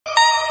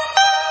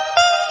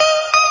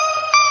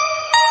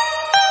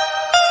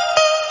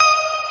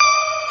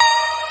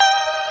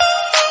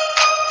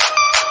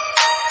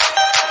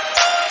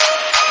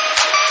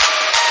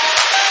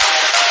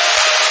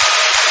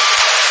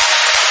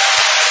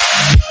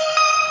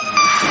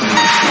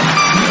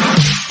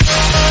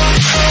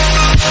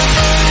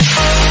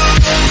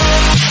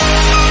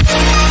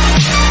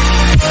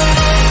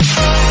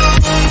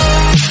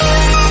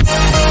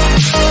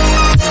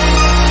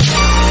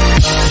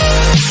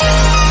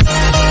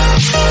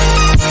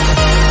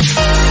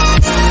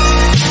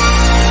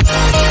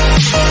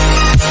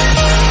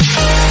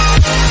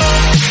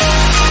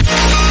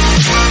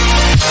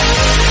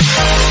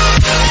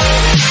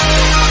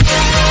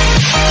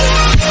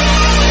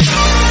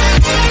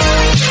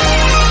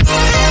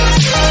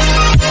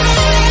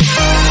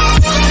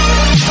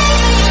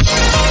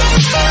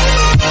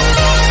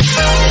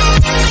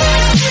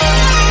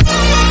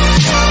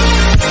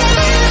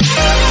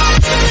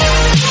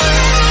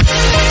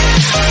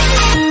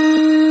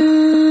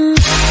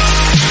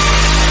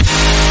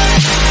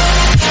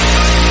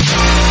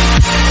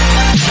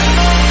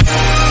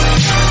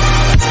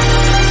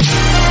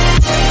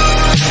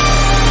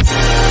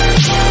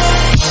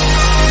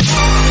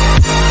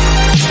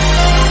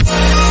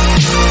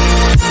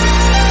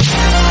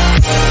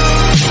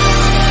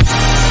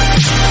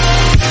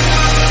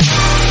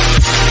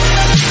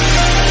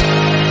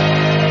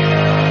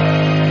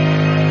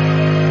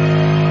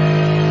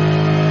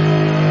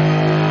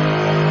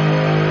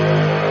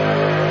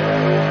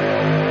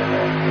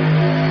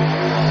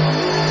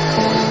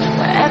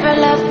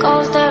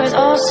there is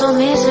also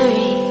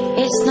misery.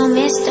 It's no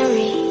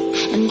mystery.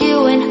 And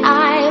you and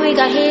I, we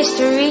got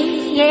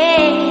history,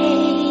 yeah.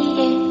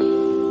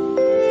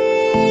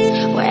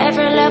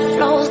 Wherever love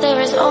flows,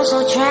 there is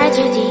also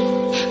tragedy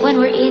when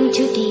we're in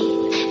too deep.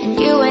 And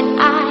you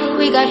and I,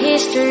 we got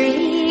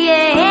history,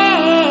 yeah.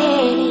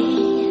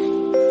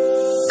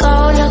 Go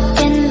look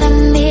in the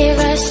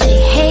mirror, say,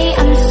 hey,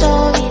 I'm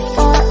sorry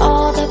for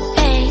all the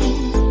pain.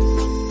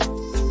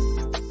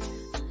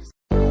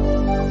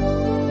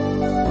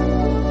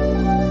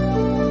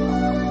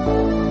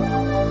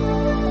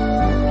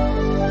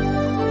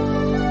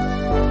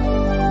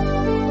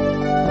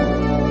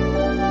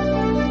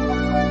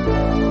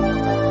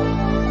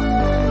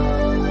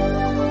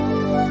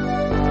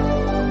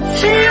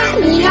 Fill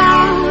me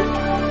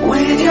out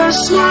with your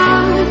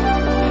smile.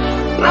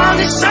 Now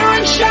the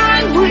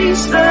sunshine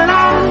brings the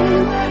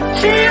light.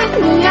 Fill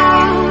me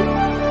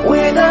out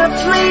with a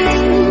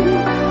flame.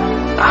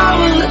 I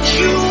will let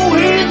you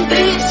in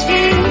this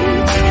game.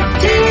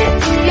 Take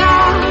me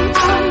out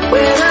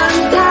when I'm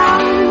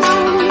down.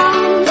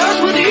 'Cause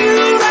with you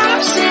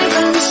I'm safe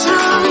and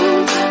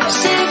sound. I'm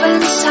safe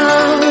and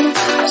sound.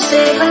 I'm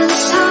safe and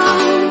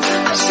sound.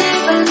 I'm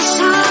safe and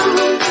sound.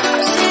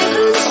 I'm safe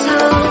and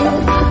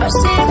sound. I'm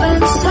safe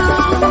and sound.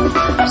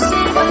 I'm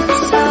safe and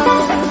sound.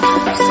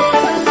 I'm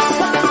safe and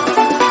sound.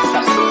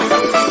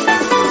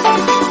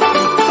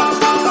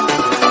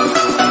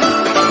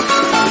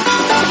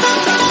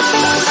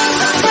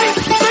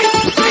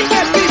 Bring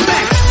that beat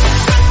back.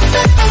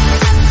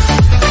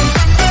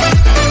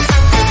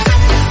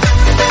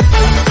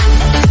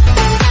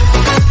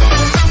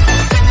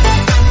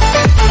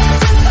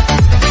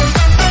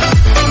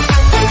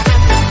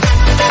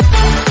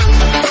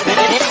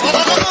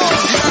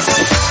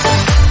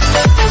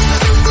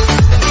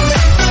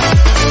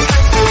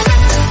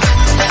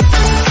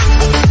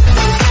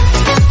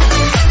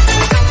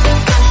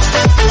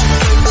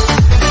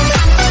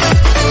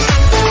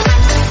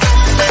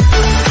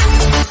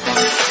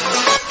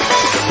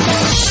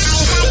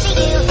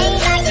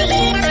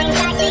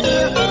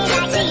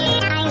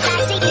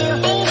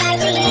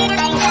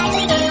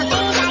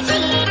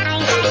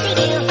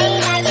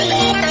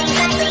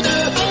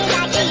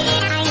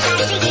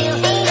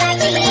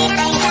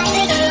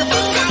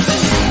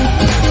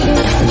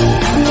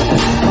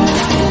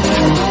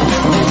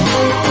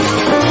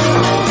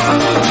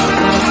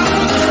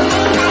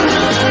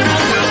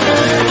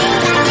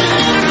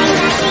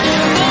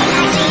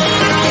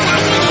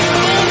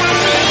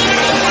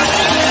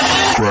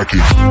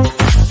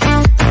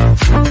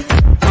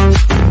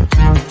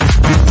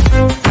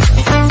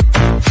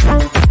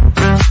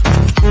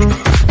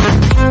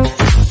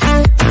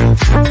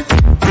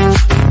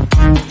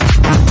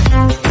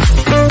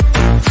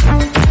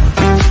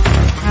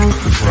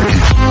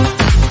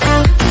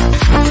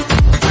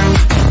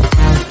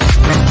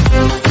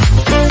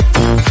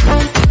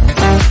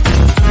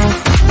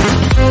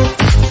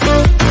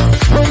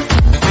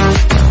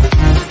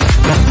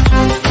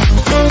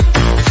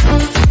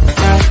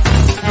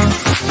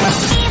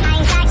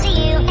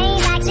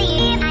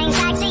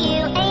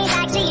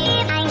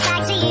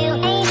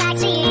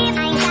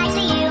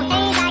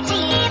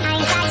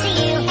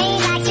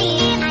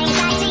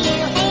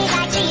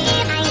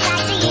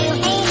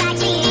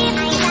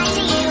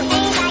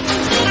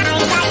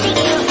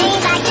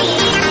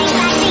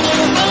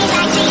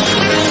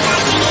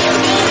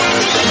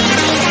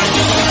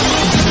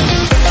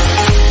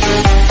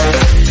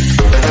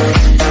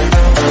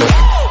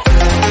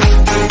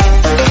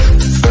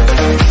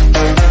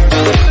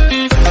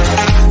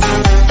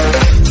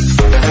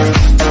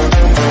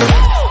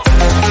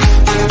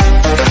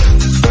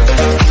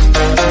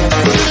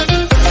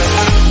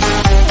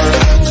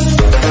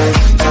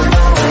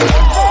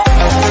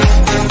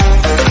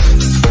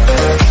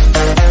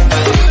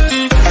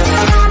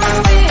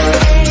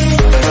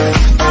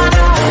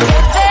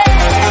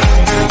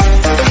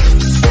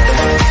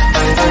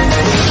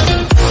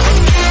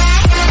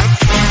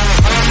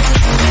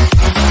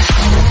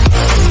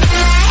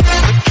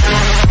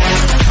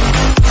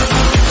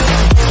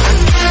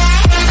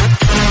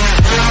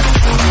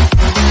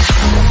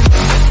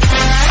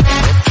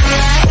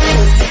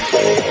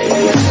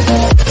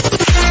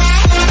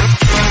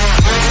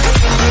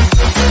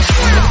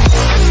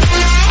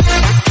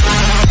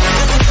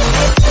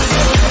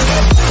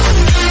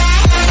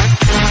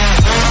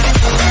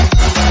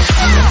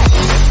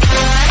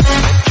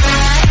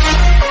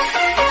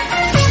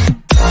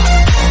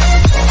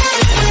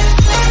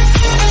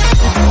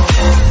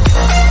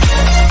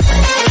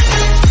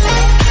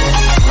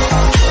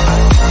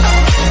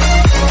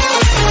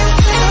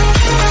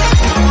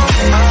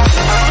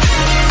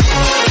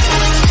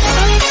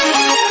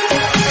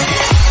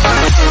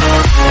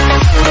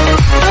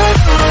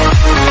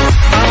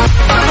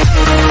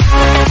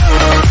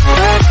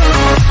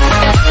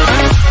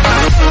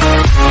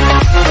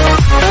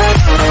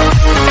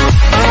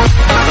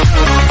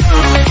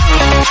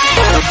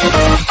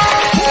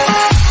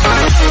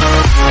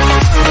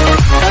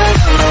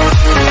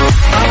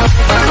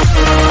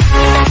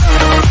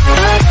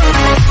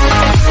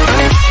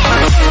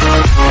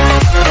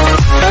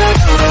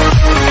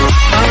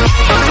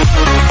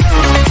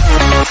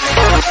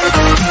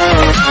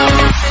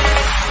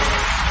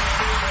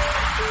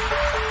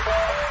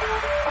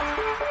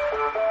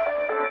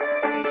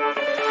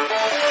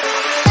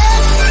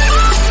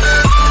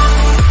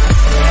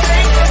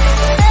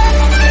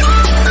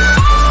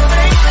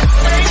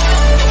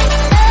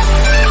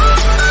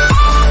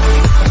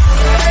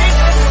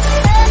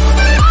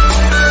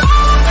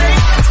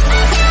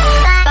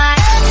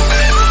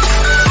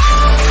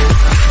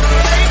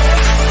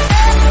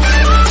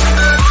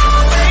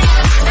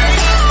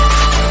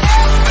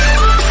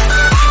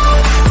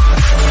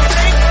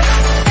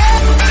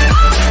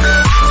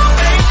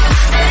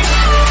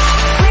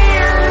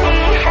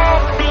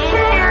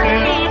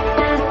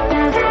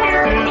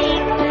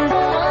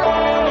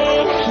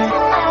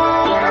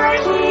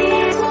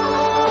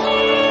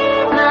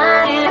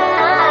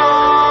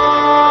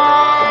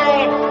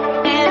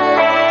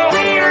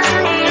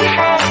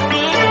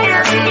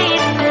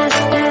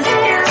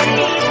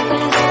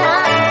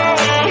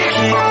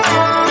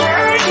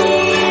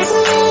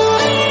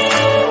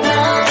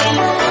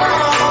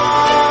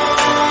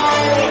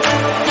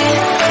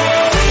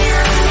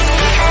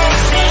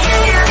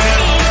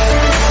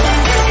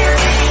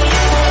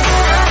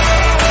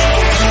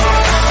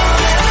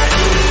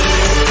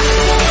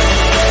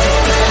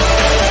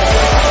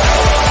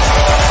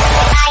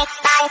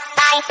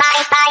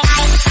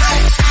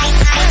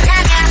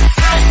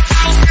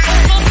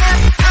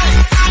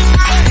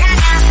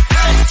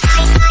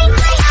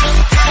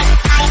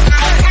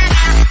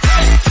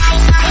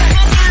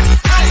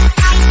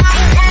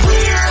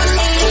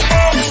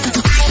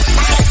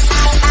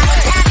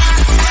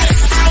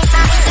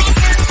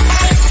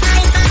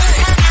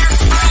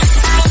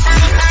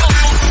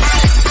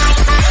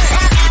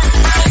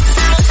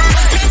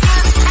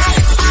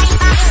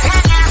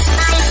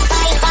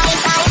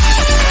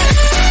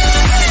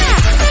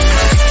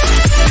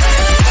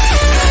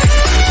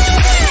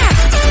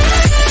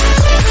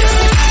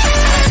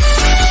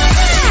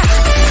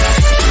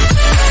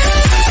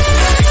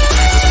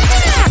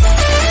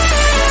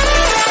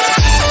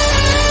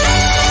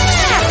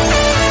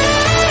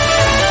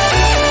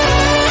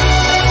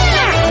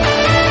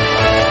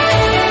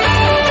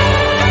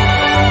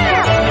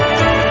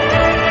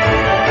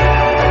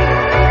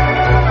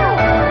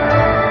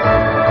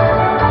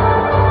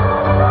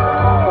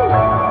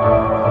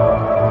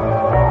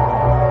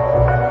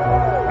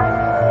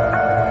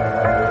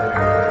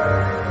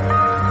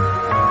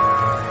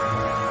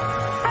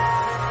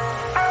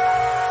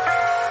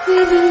 We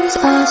lose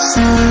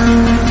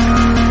ourselves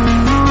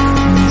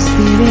in the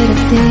spirit of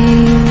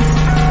things.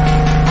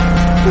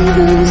 We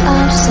lose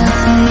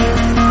ourselves when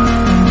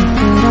we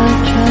put our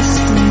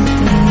trust in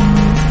things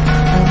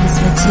of this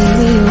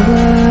material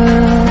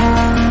world,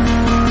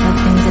 of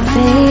things that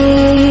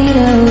fade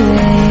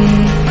away.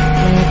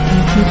 Let me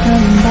keep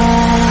coming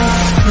back,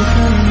 keep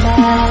coming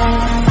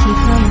back, keep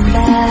coming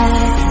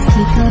back,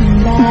 keep coming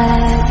back,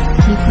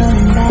 keep coming back, keep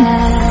coming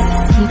back,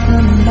 keep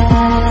coming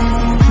back,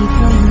 keep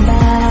coming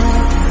back,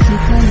 keep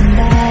coming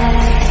back,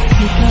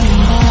 keep coming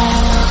back,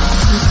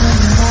 keep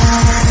coming back.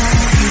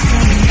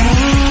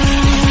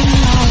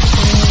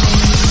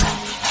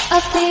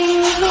 Of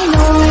things we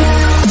know.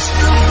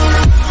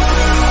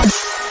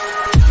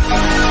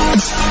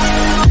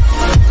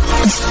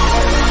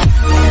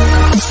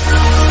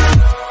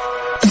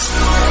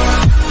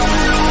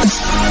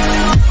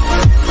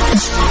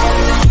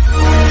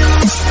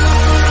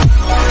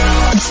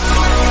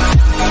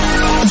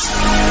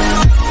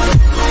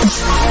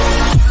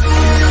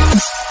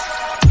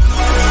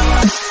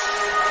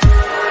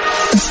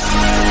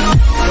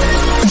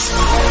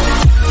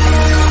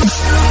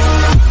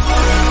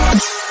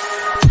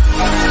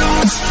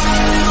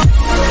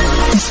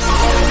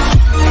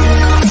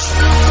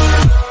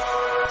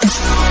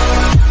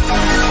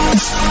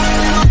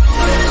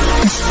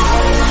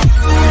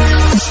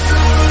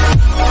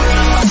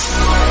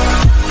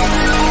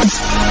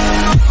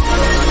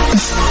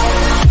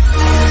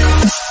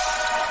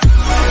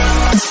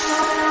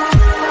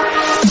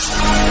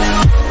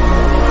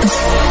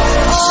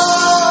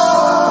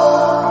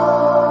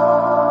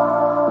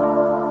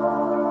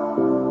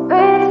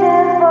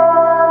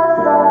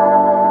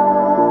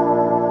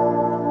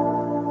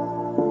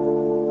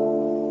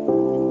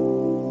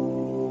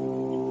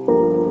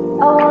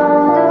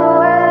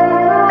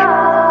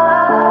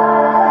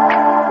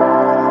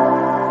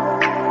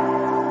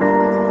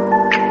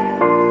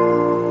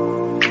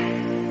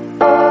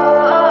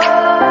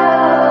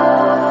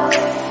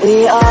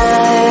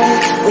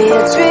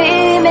 We're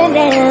dreaming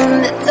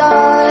in the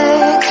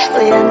dark.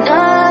 We are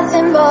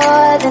nothing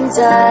more than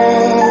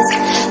dust.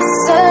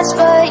 Search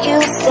but you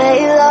stay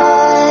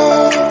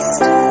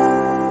lost.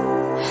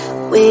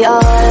 We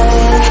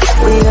are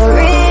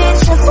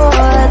reaching for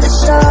the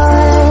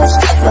stars,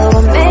 but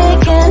we're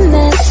making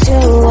this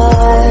too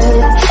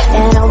hard.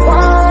 And I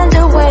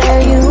wonder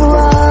where you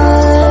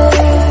are,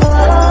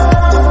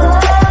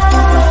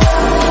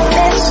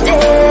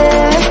 mysterious.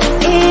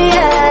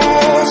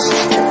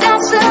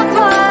 That's the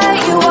part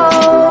you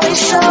always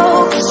show,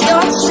 'cause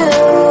you're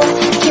too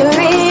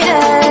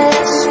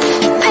curious.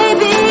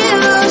 Maybe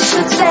you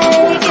should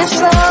take it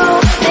slow,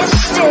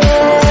 mysterious.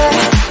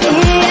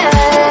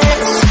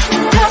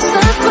 That's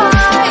the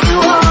part you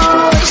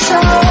always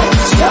show,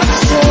 'cause you're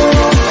too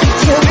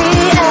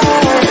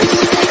curious.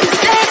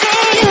 Maybe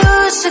you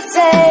should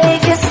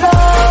take it slow.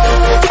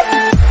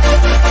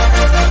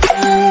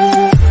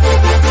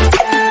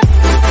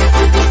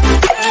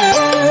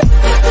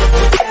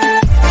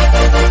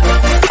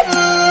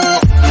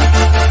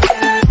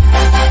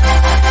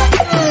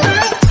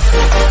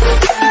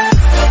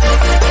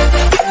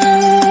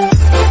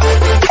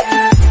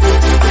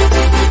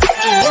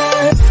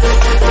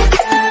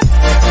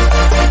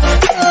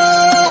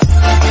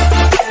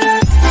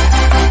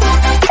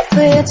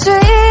 We're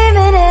dreaming